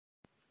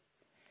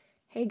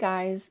Hey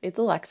guys, it's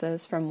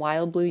Alexis from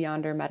Wild Blue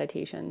Yonder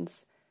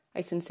Meditations.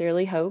 I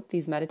sincerely hope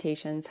these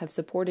meditations have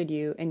supported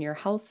you in your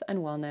health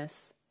and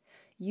wellness.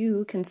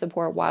 You can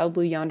support Wild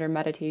Blue Yonder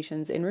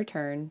Meditations in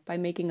return by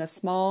making a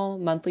small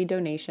monthly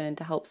donation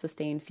to help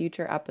sustain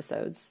future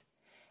episodes.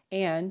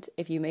 And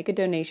if you make a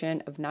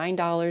donation of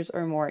 $9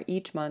 or more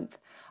each month,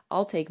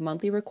 I'll take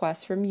monthly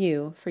requests from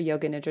you for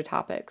Yoga Nidra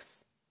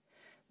topics.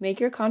 Make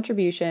your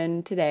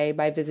contribution today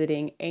by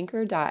visiting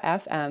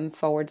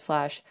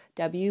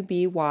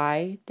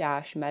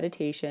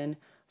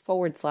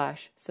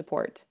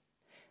anchor.fm/WBY-meditation/support.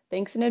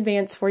 Thanks in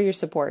advance for your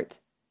support.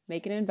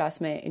 Make an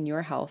investment in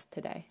your health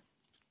today.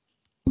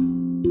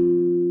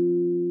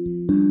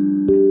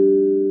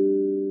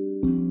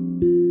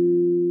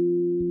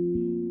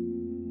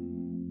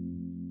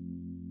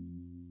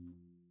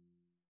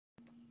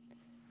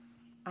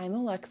 I'm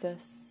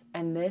Alexis,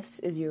 and this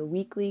is your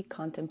weekly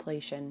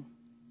contemplation.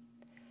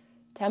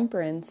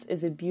 Temperance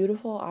is a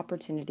beautiful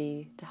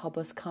opportunity to help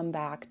us come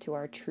back to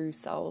our true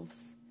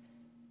selves.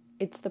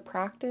 It's the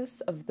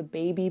practice of the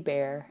baby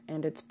bear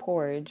and its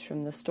porridge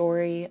from the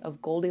story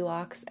of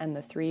Goldilocks and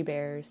the Three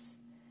Bears.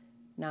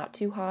 Not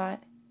too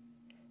hot,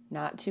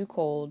 not too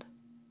cold,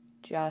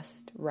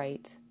 just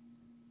right.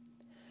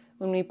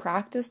 When we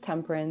practice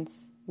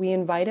temperance, we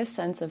invite a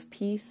sense of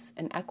peace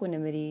and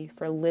equanimity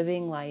for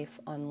living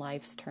life on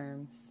life's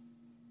terms.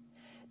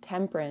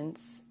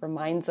 Temperance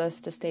reminds us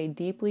to stay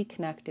deeply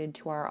connected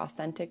to our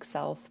authentic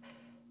self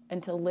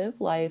and to live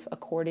life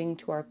according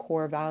to our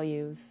core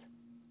values.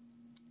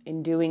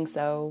 In doing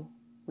so,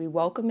 we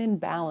welcome in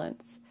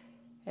balance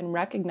and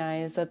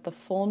recognize that the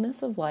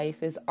fullness of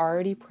life is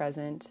already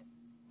present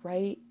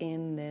right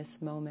in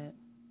this moment.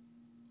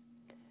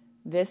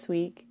 This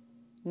week,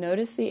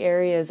 notice the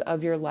areas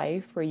of your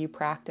life where you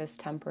practice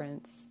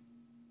temperance.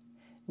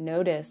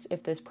 Notice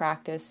if this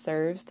practice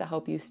serves to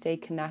help you stay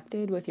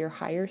connected with your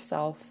higher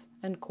self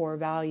and core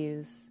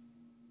values.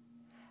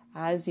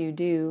 As you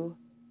do,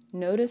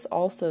 notice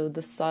also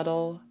the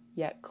subtle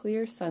yet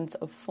clear sense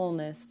of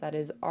fullness that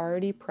is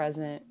already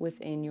present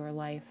within your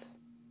life.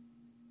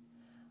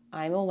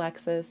 I'm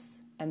Alexis,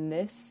 and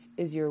this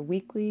is your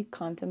weekly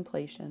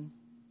contemplation.